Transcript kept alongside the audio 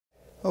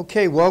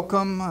Okay,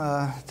 welcome.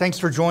 Thanks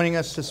for joining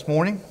us this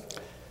morning.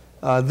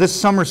 This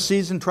summer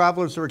season,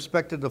 travelers are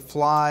expected to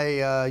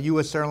fly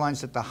U.S.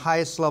 airlines at the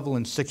highest level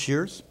in 6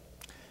 years,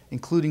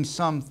 including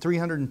some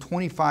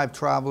 325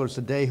 travelers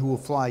a day who will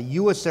fly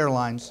U.S.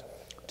 airlines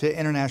to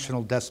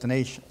international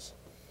destinations.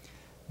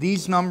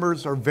 These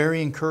numbers are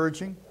very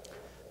encouraging,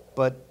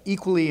 but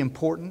equally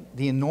important,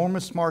 the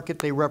enormous market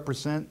they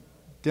represent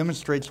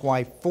demonstrates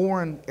why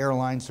foreign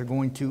airlines are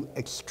going to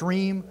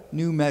extreme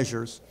new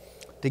measures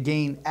to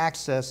gain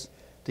access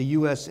to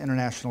U.S.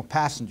 international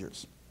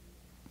passengers.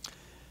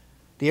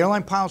 The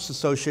Airline Pilots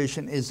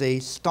Association is a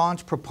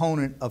staunch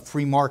proponent of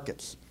free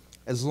markets,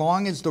 as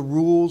long as the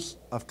rules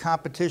of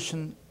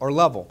competition are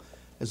level,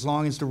 as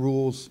long as the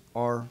rules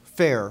are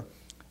fair,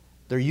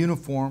 they're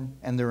uniform,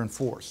 and they're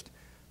enforced.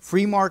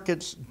 Free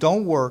markets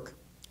don't work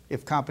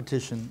if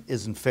competition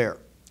isn't fair.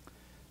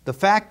 The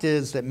fact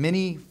is that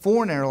many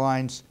foreign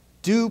airlines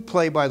do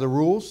play by the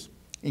rules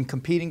in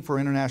competing for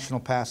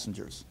international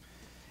passengers.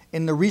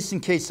 In the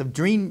recent case of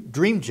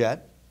DreamJet,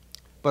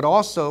 but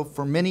also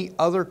for many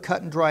other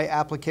cut-and-dry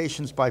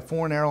applications by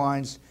foreign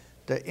airlines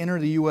that enter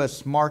the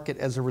U.S. market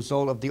as a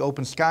result of the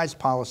open skies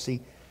policy,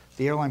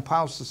 the Airline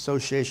Pilots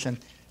Association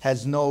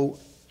has no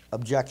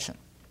objection.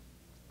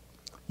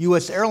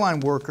 U.S.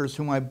 airline workers,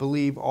 whom I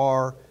believe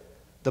are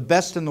the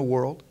best in the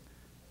world,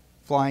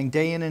 flying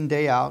day in and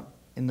day out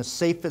in the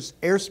safest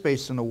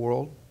airspace in the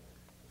world,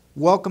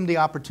 welcome the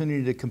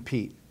opportunity to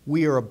compete.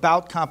 We are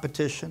about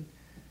competition,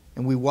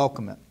 and we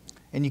welcome it.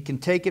 And you can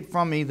take it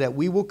from me that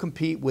we will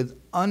compete with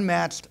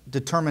unmatched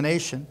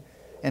determination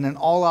and an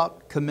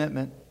all-out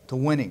commitment to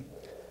winning.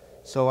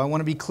 So I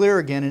want to be clear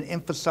again and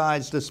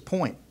emphasize this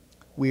point.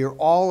 We are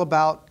all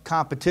about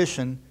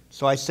competition,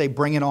 so I say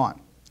bring it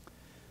on.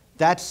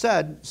 That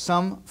said,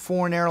 some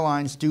foreign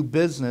airlines do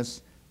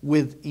business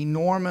with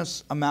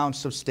enormous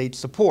amounts of state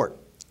support,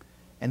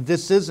 and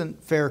this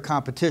isn't fair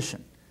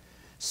competition.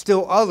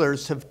 Still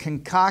others have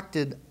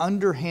concocted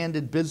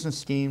underhanded business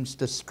schemes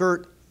to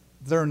skirt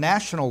their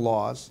national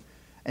laws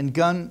and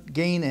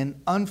gain an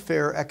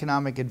unfair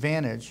economic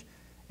advantage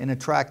in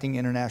attracting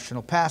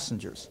international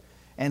passengers.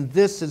 And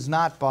this is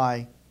not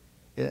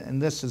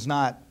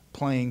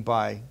playing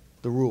by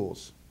the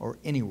rules or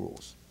any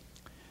rules.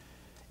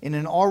 In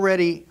an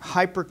already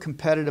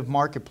hyper-competitive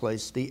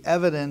marketplace, the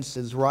evidence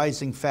is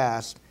rising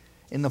fast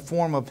in the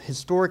form of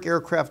historic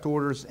aircraft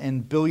orders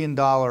and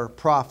billion-dollar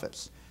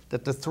profits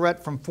that the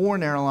threat from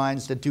foreign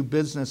airlines that do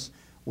business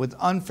with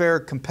unfair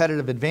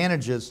competitive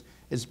advantages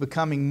is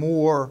becoming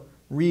more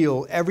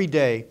real every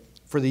day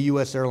for the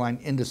U.S. airline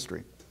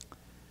industry.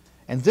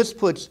 And this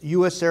puts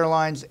U.S.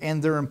 airlines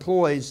and their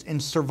employees in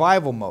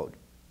survival mode,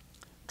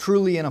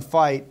 truly in a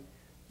fight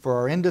for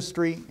our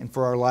industry and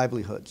for our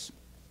livelihoods.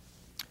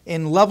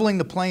 In Leveling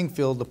the Playing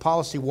Field, the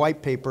policy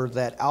white paper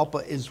that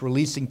ALPA is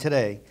releasing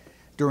today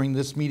during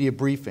this media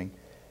briefing,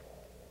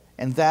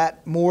 and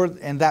that more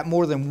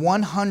than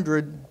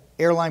 100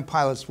 airline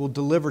pilots will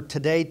deliver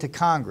today to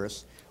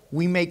Congress,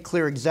 we make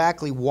clear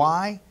exactly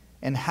why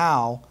and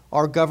how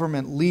our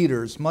government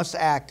leaders must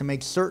act to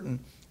make certain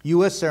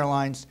U.S.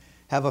 airlines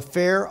have a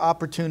fair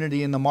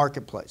opportunity in the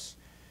marketplace.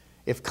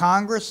 If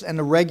Congress and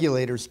the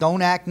regulators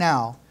don't act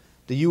now,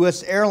 the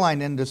U.S.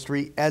 airline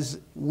industry, as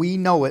we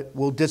know it,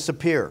 will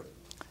disappear.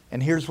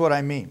 And here's what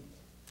I mean.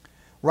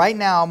 Right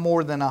now,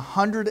 more than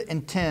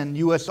 110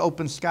 U.S.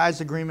 open skies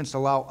agreements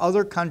allow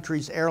other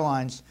countries'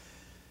 airlines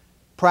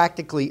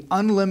practically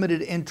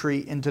unlimited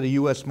entry into the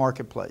U.S.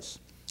 marketplace.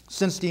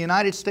 Since the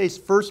United States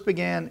first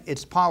began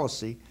its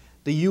policy,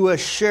 the U.S.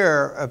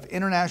 share of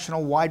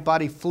international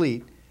wide-body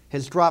fleet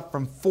has dropped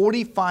from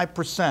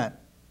 45%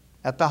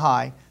 at the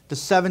high to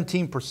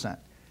 17%.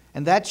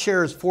 And that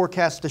share is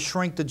forecast to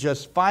shrink to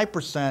just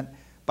 5%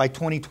 by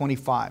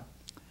 2025.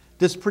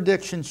 This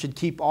prediction should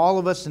keep all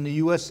of us in the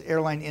U.S.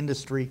 airline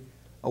industry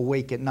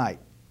awake at night.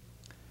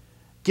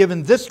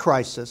 Given this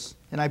crisis,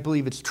 and I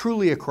believe it's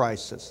truly a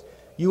crisis,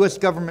 U.S.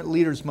 government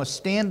leaders must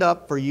stand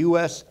up for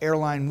U.S.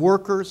 airline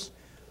workers,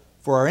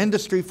 for our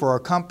industry, for our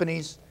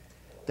companies,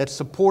 that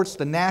supports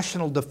the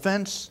national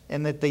defense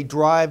and that they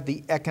drive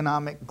the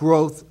economic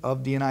growth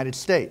of the United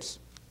States.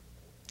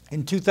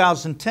 In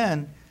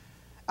 2010,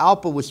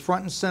 ALPA was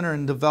front and center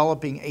in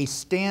developing a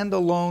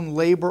standalone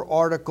labor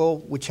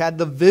article which had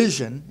the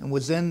vision and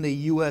was in the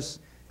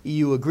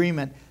U.S.-EU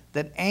agreement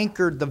that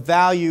anchored the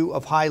value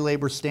of high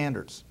labor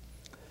standards.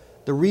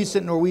 The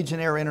recent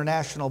Norwegian Air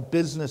International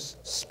business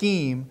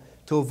scheme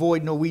to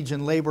avoid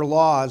Norwegian labor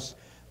laws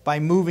by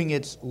moving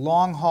its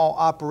long-haul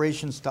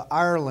operations to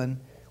Ireland,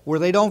 where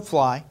they don't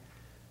fly,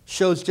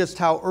 shows just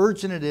how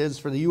urgent it is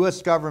for the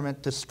U.S.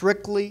 government to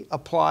strictly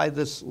apply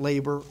this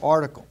labor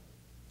article.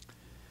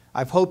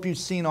 I hope you've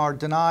seen our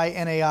Deny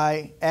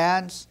NAI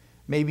ads,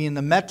 maybe in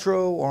the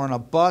metro or on a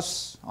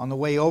bus on the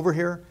way over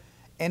here.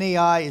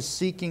 NAI is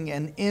seeking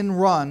an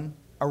in-run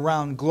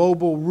around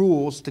global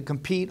rules to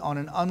compete on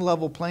an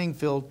unlevel playing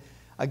field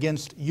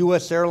against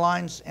U.S.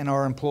 airlines and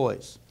our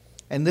employees.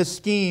 And this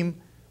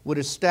scheme would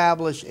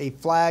establish a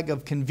flag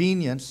of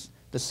convenience,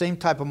 the same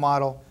type of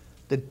model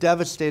that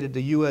devastated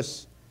the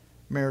U.S.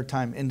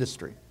 maritime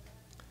industry.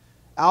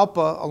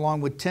 ALPA,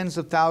 along with tens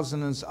of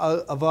thousands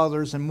of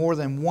others and more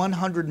than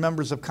 100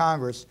 members of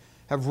Congress,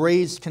 have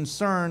raised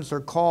concerns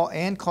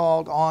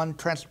called on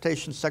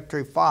Transportation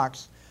Secretary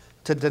Fox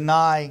to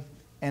deny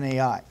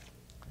NAI.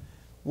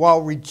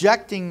 While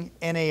rejecting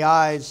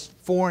NAI's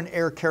foreign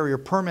air carrier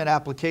permit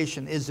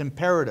application is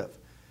imperative,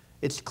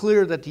 it's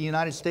clear that the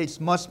United States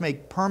must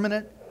make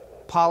permanent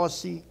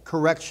policy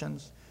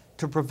corrections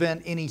to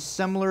prevent any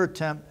similar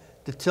attempt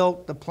to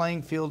tilt the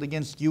playing field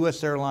against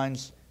U.S.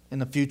 airlines in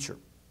the future.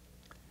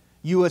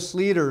 U.S.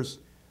 leaders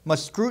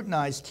must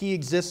scrutinize key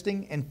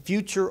existing and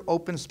future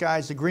open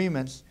skies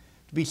agreements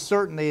to be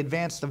certain they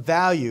advance the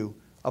value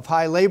of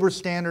high labor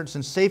standards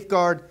and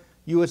safeguard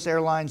U.S.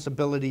 airlines'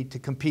 ability to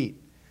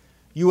compete.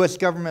 U.S.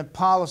 government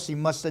policy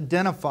must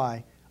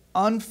identify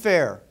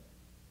unfair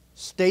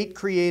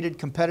state-created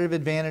competitive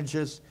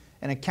advantages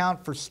and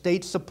account for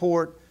state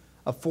support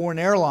of foreign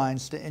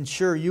airlines to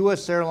ensure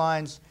U.S.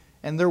 airlines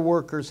and their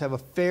workers have a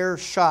fair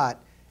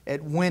shot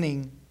at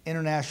winning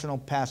international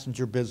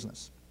passenger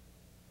business.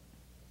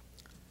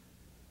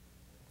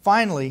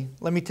 Finally,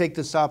 let me take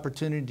this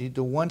opportunity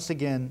to once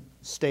again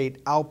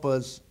state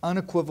ALPA's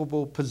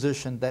unequivocal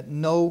position that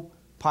no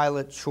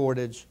pilot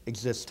shortage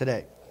exists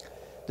today.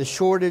 The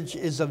shortage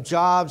is of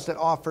jobs that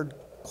offered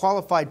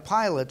qualified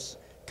pilots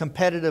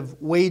competitive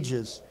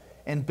wages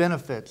and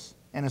benefits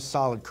and a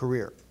solid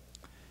career.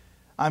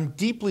 I'm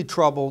deeply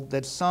troubled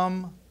that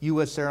some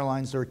U.S.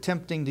 airlines are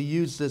attempting to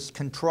use this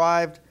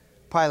contrived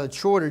pilot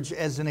shortage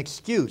as an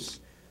excuse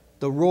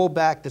to roll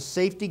back the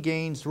safety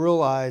gains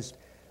realized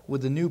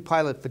with the new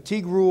pilot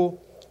fatigue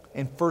rule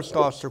and first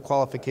officer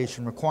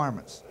qualification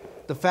requirements.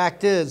 The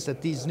fact is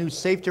that these new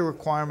safety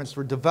requirements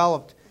were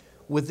developed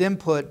with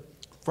input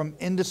from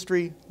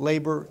industry,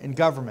 labor, and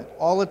government,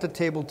 all at the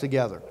table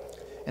together.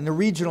 And the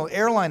Regional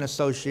Airline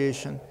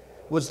Association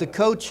was the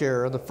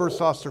co-chair of the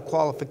First Officer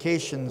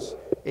Qualifications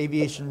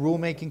Aviation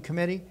Rulemaking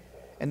Committee,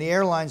 and the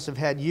airlines have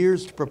had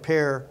years to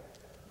prepare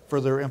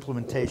for their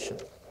implementation.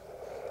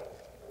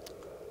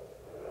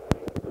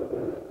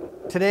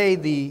 Today,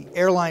 the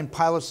Airline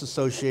Pilots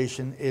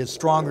Association is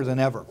stronger than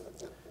ever.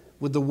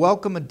 With the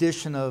welcome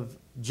addition of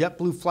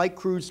JetBlue flight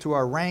crews to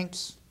our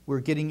ranks, we're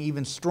getting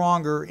even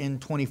stronger in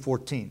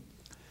 2014.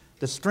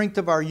 The strength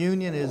of our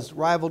union is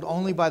rivaled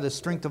only by the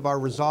strength of our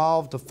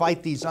resolve to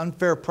fight these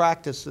unfair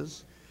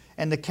practices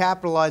and to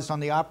capitalize on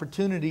the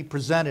opportunity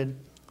presented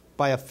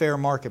by a fair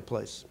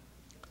marketplace.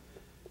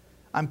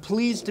 I'm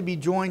pleased to be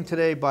joined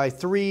today by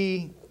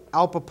three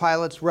ALPA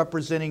pilots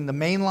representing the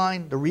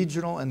mainline, the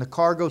regional, and the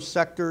cargo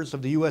sectors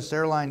of the U.S.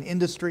 airline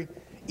industry,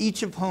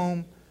 each of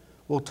whom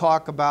will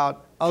talk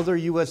about other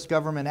U.S.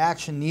 government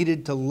action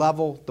needed to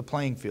level the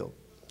playing field.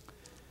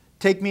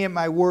 Take me at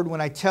my word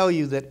when I tell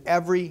you that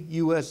every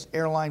U.S.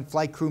 airline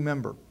flight crew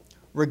member,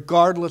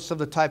 regardless of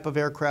the type of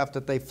aircraft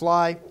that they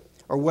fly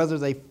or whether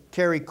they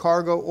carry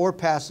cargo or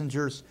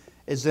passengers,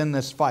 is in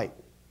this fight.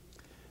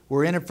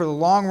 We're in it for the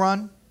long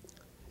run,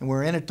 and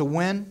we're in it to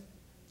win.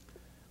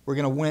 We're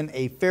going to win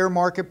a fair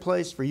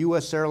marketplace for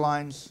U.S.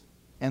 airlines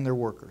and their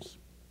workers.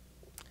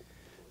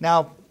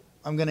 Now,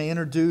 I'm going to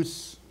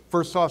introduce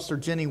First Officer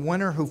Jenny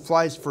Winter, who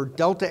flies for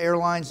Delta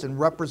Airlines and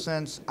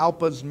represents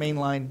ALPA's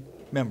mainline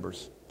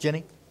members.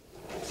 Jenny?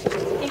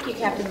 Thank you,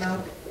 Captain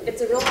Moak.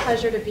 It's a real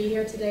pleasure to be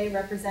here today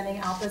representing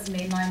ALPA's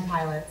mainline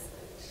pilots.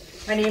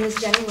 My name is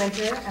Jenny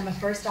Winter. I'm a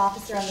first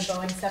officer on the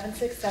Boeing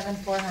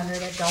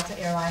 767-400 at Delta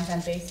Airlines. I'm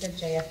based at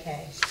JFK.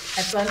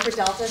 I've flown for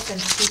Delta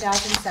since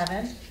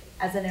 2007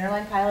 as an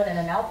airline pilot and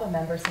an ALPA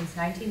member since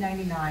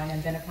 1999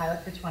 and been a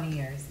pilot for 20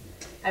 years.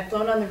 I've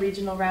flown on the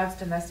regional routes,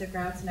 domestic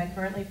routes, and I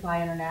currently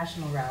fly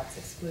international routes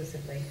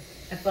exclusively.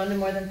 I've flown to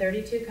more than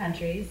 32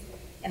 countries,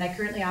 and I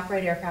currently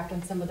operate aircraft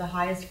on some of the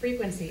highest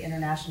frequency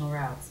international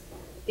routes.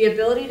 The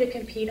ability to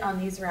compete on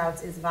these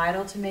routes is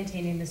vital to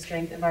maintaining the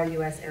strength of our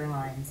U.S.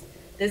 airlines.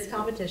 This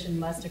competition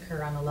must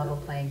occur on a level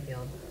playing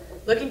field.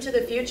 Looking to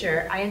the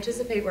future, I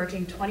anticipate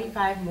working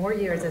 25 more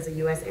years as a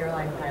U.S.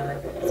 airline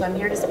pilot, so I'm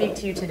here to speak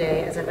to you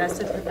today as a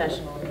vested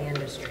professional in the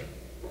industry.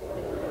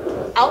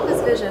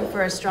 ALPA's vision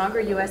for a stronger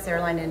U.S.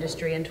 airline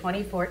industry in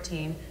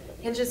 2014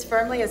 hinges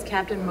firmly, as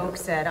Captain Moak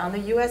said, on the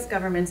U.S.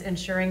 government's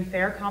ensuring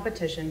fair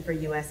competition for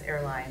U.S.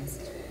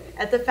 airlines.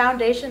 At the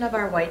foundation of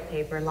our white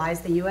paper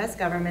lies the U.S.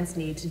 government's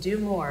need to do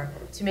more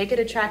to make it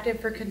attractive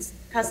for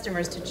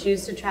customers to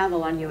choose to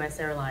travel on U.S.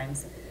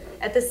 airlines.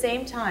 At the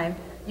same time,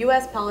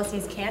 U.S.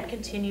 policies can't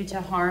continue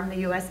to harm the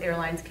U.S.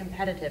 airlines'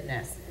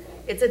 competitiveness.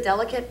 It's a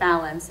delicate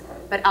balance,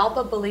 but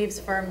ALPA believes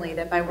firmly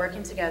that by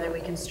working together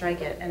we can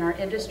strike it, and our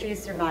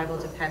industry's survival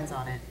depends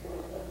on it.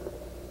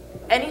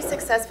 Any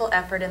successful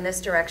effort in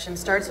this direction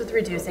starts with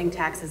reducing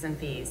taxes and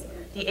fees.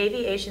 The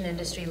aviation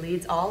industry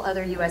leads all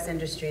other U.S.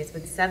 industries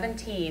with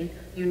 17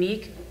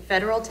 unique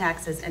federal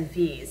taxes and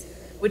fees,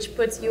 which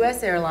puts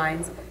U.S.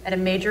 airlines at a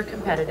major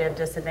competitive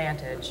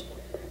disadvantage.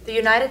 The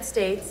United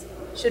States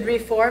should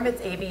reform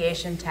its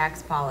aviation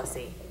tax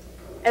policy.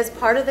 As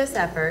part of this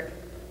effort,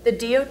 the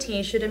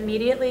DOT should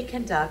immediately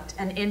conduct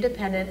an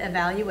independent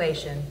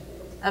evaluation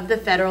of the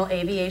federal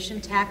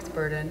aviation tax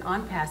burden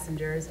on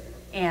passengers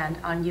and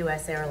on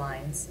U.S.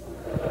 airlines.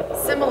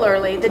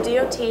 Similarly, the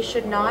DOT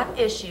should not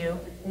issue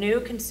new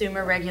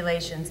consumer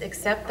regulations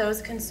except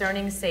those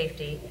concerning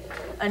safety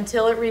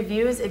until it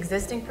reviews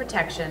existing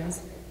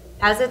protections,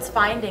 has its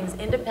findings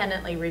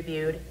independently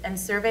reviewed, and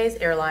surveys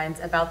airlines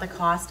about the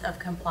cost of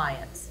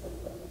compliance.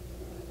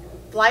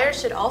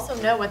 Flyers should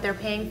also know what they're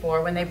paying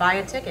for when they buy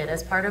a ticket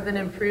as part of an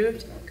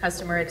improved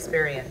customer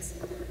experience.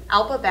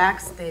 ALPA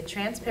backs the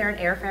Transparent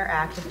Airfare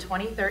Act of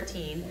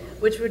 2013,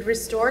 which would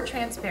restore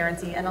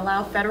transparency and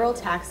allow federal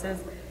taxes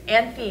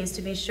and fees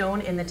to be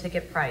shown in the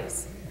ticket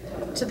price.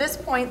 To this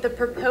point, the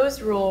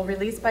proposed rule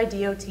released by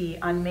DOT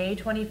on May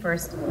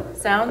 21st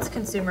sounds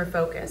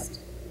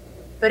consumer-focused,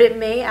 but it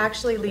may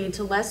actually lead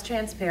to less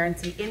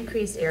transparency,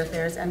 increased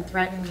airfares, and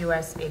threaten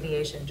U.S.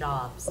 aviation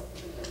jobs.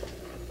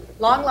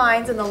 Long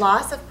lines and the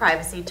loss of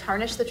privacy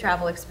tarnish the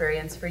travel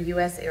experience for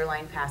U.S.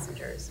 airline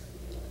passengers.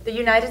 The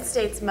United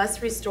States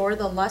must restore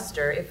the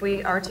luster if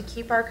we are to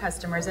keep our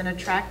customers and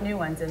attract new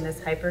ones in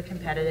this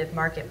hyper-competitive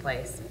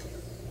marketplace.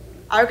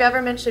 Our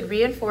government should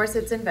reinforce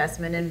its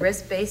investment in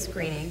risk-based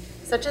screening,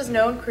 such as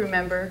known crew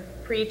member,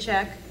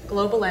 pre-check,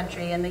 global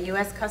entry, and the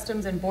U.S.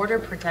 Customs and Border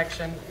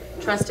Protection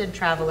Trusted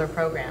Traveler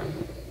Program.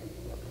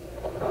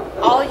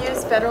 All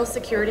use federal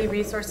security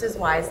resources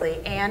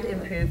wisely and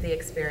improve the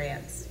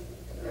experience.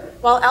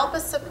 While ALPA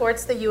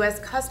supports the U.S.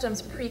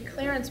 Customs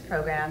pre-clearance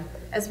program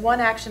as one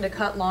action to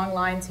cut long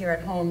lines here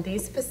at home,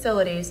 these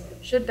facilities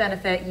should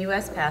benefit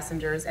U.S.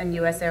 passengers and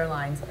U.S.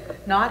 airlines,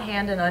 not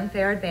hand an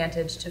unfair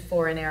advantage to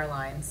foreign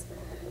airlines.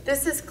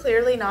 This is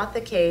clearly not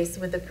the case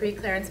with the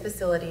pre-clearance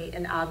facility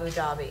in Abu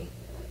Dhabi,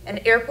 an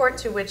airport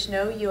to which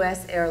no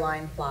U.S.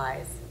 airline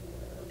flies.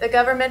 The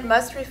government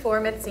must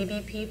reform its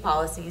CBP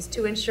policies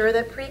to ensure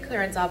that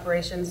pre-clearance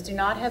operations do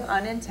not have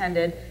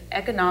unintended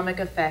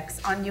economic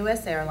effects on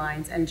U.S.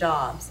 airlines and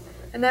jobs,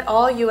 and that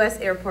all U.S.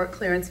 airport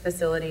clearance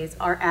facilities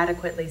are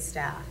adequately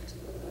staffed.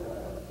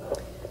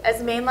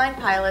 As mainline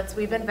pilots,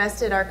 we've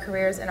invested our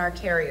careers in our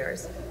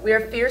carriers. We are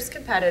fierce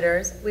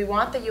competitors. We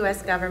want the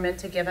U.S. government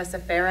to give us a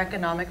fair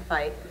economic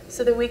fight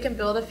so that we can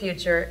build a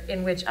future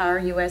in which our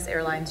U.S.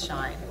 airlines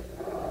shine.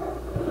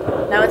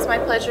 Now it's my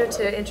pleasure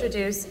to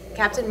introduce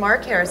Captain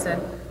Mark Harrison,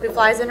 who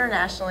flies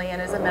internationally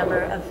and is a member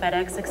of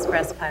FedEx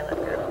Express Pilot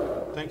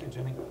Group. Thank you,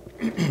 Jenny.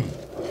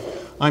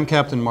 I'm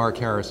Captain Mark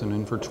Harrison,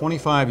 and for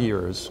 25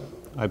 years,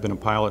 I've been a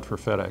pilot for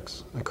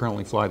FedEx. I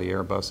currently fly the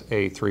Airbus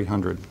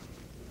A300.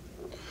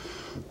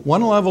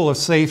 One level of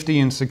safety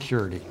and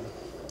security.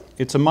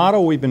 It's a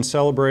motto we've been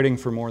celebrating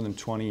for more than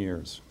 20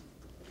 years.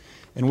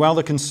 And while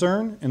the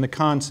concern and the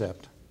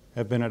concept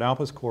have been at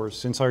ALPA's core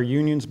since our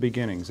union's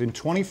beginnings, in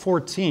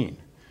 2014,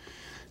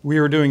 we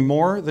are doing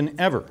more than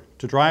ever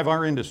to drive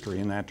our industry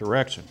in that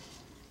direction.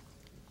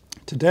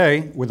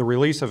 Today, with the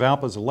release of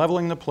ALPA's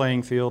Leveling the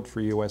Playing Field for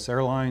U.S.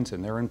 airlines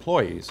and their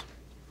employees,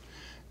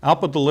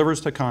 ALPA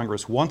delivers to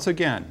Congress once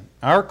again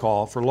our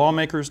call for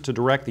lawmakers to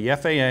direct the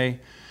FAA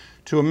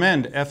to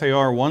amend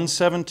FAR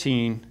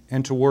 117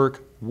 and to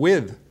work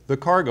with the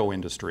cargo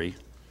industry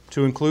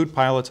to include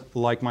pilots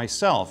like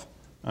myself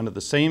under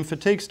the same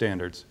fatigue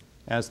standards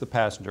as the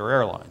passenger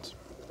airlines.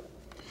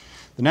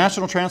 The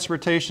National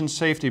Transportation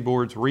Safety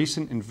Board's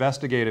recent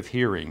investigative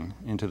hearing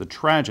into the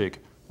tragic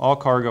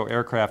all-cargo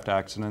aircraft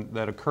accident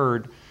that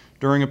occurred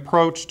during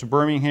approach to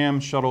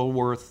Birmingham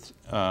Shuttlesworth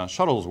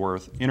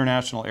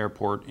International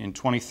Airport in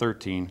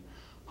 2013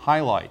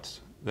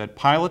 highlights that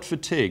pilot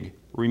fatigue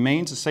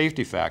remains a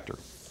safety factor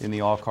in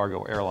the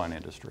all-cargo airline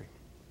industry.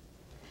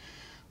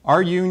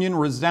 Our union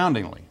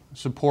resoundingly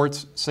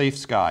supports Safe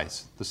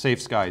Skies, the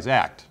Safe Skies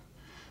Act,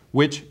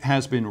 which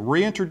has been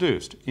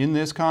reintroduced in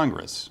this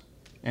Congress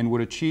and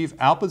would achieve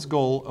ALPA's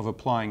goal of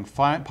applying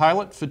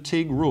pilot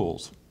fatigue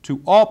rules to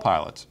all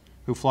pilots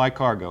who fly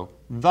cargo,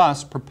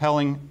 thus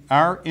propelling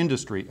our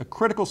industry a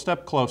critical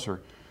step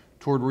closer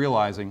toward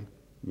realizing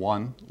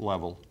one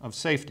level of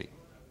safety.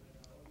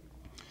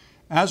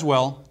 As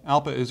well,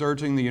 ALPA is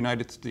urging the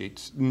United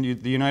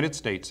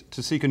States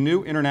to seek a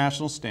new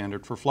international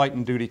standard for flight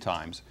and duty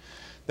times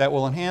that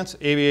will enhance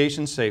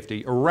aviation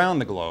safety around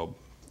the globe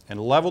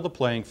and level the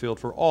playing field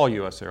for all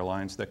U.S.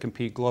 airlines that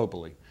compete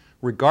globally,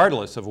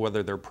 regardless of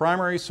whether their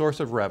primary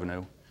source of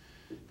revenue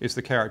is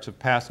the carriage of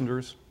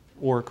passengers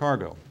or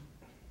cargo.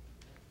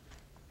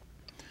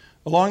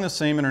 Along the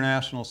same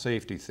international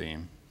safety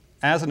theme,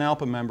 as an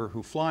ALPA member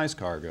who flies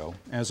cargo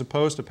as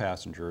opposed to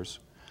passengers,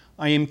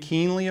 I am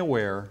keenly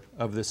aware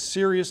of the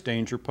serious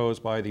danger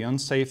posed by the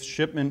unsafe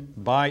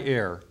shipment by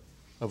air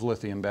of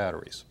lithium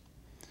batteries.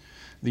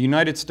 The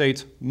United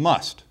States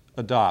must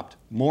adopt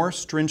more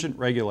stringent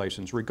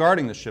regulations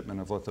regarding the shipment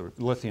of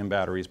lithium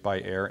batteries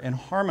by air and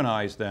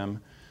harmonize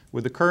them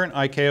with the current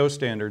ICAO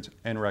standards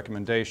and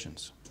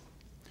recommendations.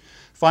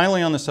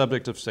 Finally, on the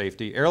subject of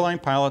safety, airline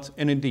pilots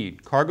and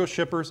indeed cargo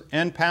shippers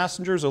and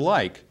passengers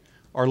alike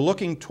are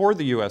looking toward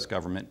the U.S.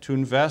 government to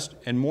invest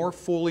and more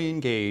fully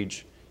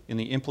engage in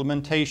the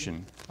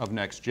implementation of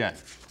NextGen.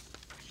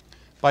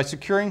 By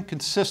securing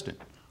consistent,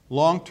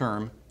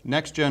 long-term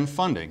NextGen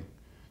funding,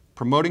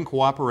 promoting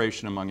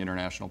cooperation among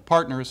international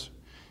partners,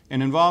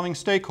 and involving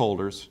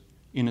stakeholders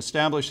in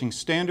establishing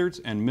standards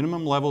and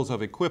minimum levels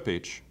of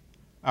equipage,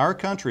 our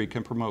country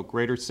can promote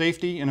greater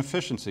safety and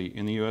efficiency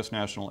in the U.S.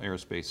 national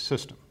airspace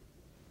system.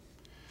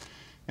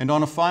 And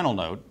on a final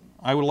note,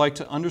 I would like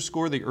to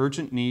underscore the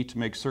urgent need to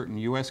make certain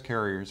U.S.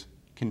 carriers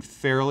can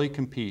fairly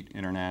compete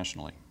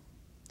internationally.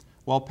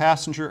 While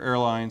passenger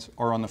airlines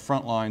are on the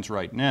front lines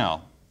right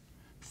now,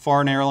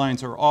 foreign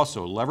airlines are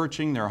also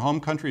leveraging their home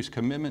country's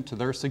commitment to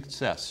their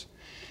success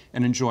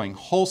and enjoying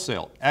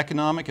wholesale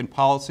economic and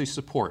policy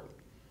support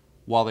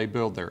while they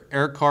build their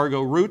air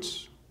cargo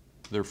routes,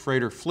 their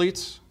freighter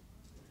fleets,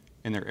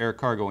 and their air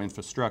cargo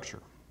infrastructure.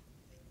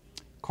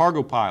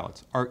 Cargo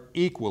pilots are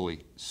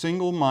equally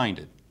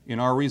single-minded in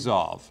our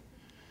resolve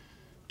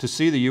to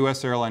see the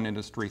U.S. airline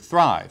industry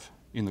thrive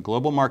in the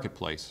global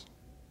marketplace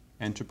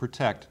and to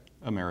protect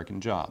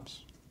American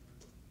jobs.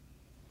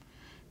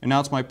 And now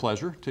it's my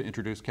pleasure to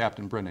introduce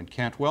Captain Brendan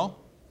Cantwell,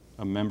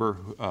 an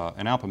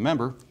ALPA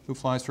member who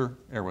flies for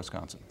Air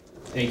Wisconsin.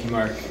 Thank you,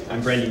 Mark.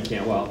 I'm Brendan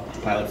Cantwell,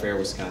 pilot for Air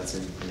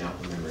Wisconsin and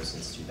ALPA member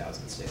since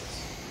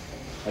 2006.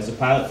 As a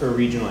pilot for a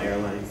regional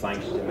airline flying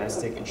to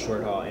domestic and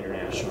short-haul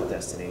international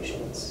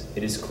destinations,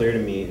 it is clear to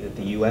me that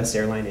the U.S.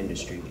 airline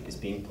industry is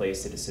being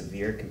placed at a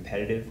severe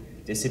competitive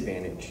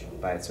disadvantage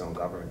by its own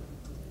government.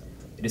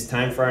 It is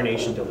time for our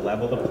nation to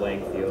level the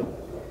playing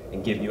field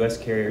and give U.S.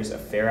 carriers a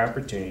fair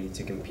opportunity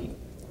to compete,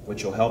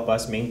 which will help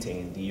us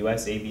maintain the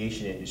U.S.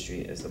 aviation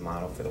industry as the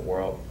model for the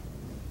world.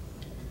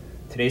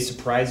 Today's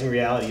surprising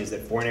reality is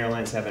that foreign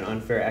airlines have an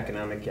unfair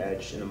economic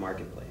edge in the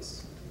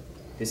marketplace.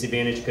 This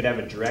advantage could have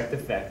a direct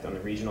effect on the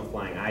regional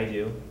flying I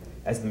do,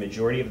 as the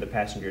majority of the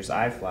passengers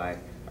I fly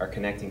are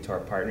connecting to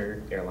our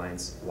partner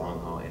airlines'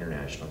 long-haul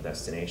international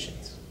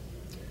destinations.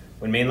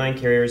 When mainline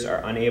carriers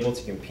are unable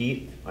to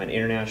compete on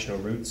international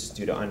routes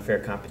due to unfair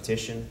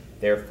competition,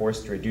 they are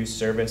forced to reduce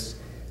service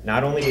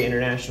not only to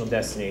international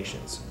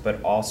destinations,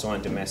 but also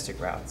on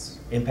domestic routes,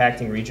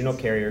 impacting regional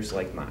carriers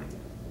like mine.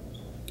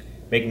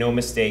 Make no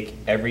mistake,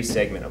 every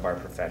segment of our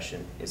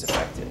profession is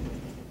affected.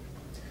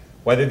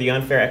 Whether the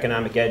unfair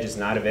economic edge is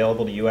not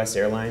available to U.S.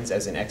 airlines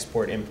as an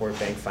export-import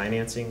bank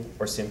financing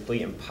or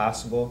simply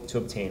impossible to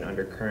obtain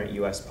under current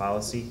U.S.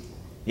 policy,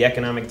 the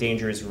economic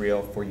danger is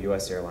real for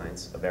U.S.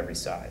 airlines of every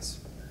size.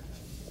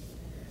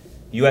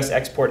 The U.S.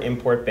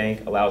 Export-Import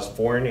Bank allows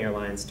foreign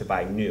airlines to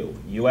buy new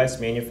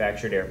U.S.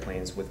 manufactured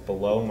airplanes with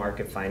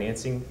below-market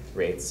financing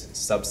rates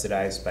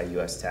subsidized by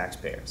U.S.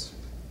 taxpayers.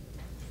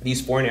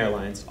 These foreign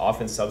airlines,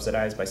 often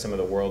subsidized by some of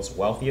the world's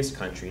wealthiest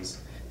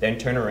countries, then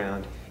turn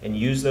around and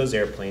use those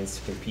airplanes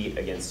to compete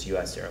against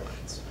U.S.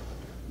 airlines,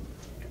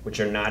 which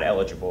are not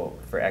eligible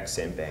for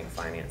Ex-Im Bank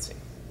financing.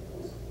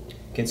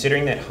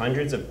 Considering that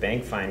hundreds of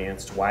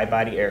bank-financed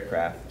wide-body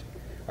aircraft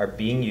are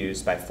being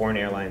used by foreign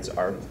airlines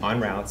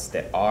on routes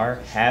that are,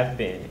 have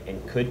been,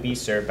 and could be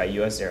served by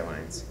U.S.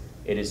 airlines,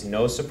 it is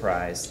no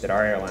surprise that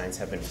our airlines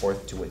have been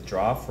forced to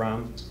withdraw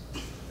from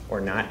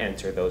or not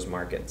enter those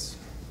markets.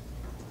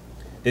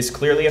 This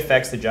clearly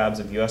affects the jobs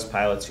of U.S.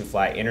 pilots who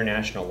fly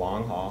international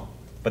long-haul,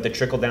 but the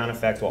trickle-down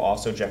effect will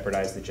also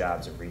jeopardize the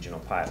jobs of regional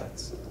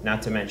pilots,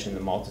 not to mention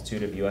the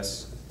multitude of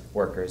U.S.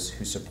 workers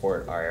who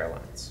support our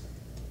airlines.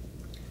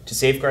 To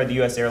safeguard the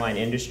U.S. airline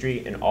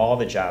industry and all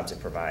the jobs it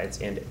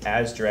provides, and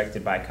as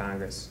directed by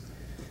Congress,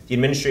 the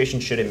administration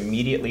should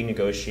immediately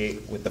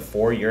negotiate with the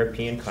 4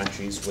 European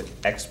countries with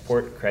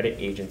export credit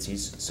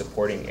agencies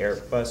supporting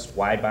Airbus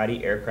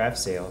wide-body aircraft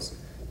sales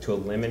to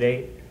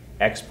eliminate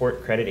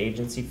export credit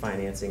agency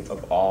financing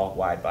of all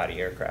wide-body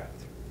aircraft.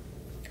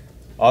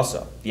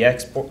 Also,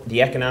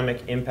 the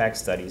economic impact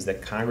studies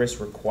that Congress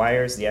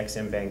requires the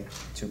Ex-Im Bank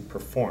to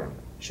perform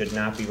should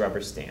not be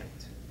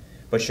rubber-stamped,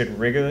 but should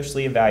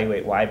rigorously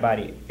evaluate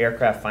wide-body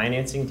aircraft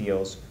financing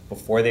deals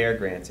before they are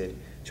granted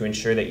to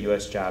ensure that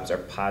U.S. jobs are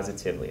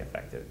positively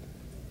affected.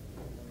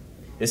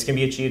 This can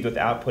be achieved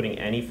without putting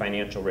any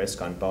financial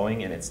risk on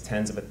Boeing and its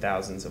tens of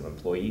thousands of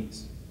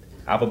employees.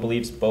 ALPA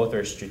believes both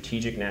are a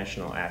strategic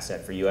national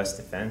asset for U.S.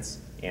 defense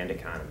and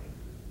economy.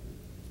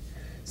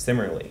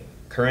 Similarly,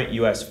 current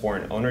U.S.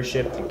 foreign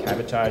ownership and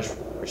cabotage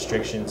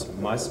restrictions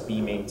must be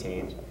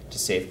maintained to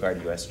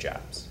safeguard U.S.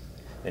 jobs,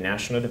 the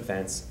national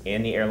defense,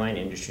 and the airline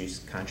industry's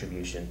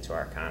contribution to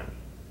our economy.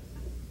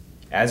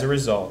 As a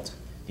result,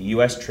 the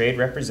U.S. Trade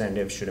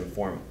Representative should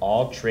inform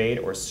all trade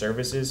or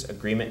services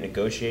agreement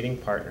negotiating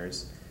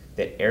partners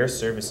that air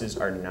services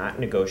are not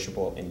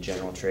negotiable in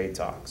general trade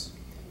talks,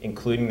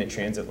 including the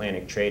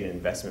Transatlantic Trade and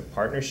Investment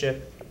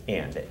Partnership,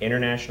 and that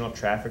international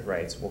traffic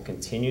rights will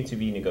continue to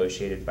be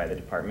negotiated by the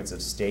Departments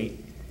of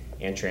State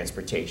and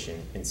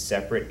Transportation in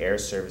separate air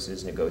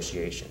services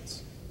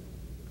negotiations.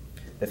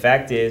 The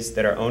fact is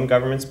that our own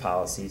government's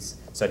policies,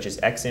 such as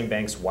Ex-Im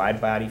Bank's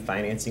wide-body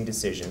financing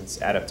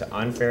decisions, add up to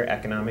unfair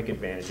economic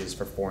advantages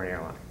for foreign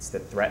airlines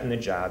that threaten the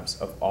jobs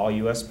of all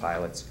U.S.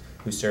 pilots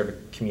who serve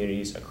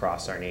communities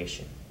across our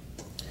nation.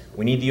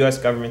 We need the U.S.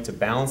 government to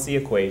balance the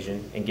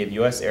equation and give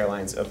U.S.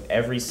 airlines of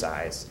every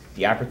size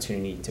the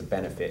opportunity to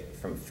benefit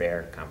from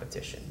fair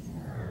competition.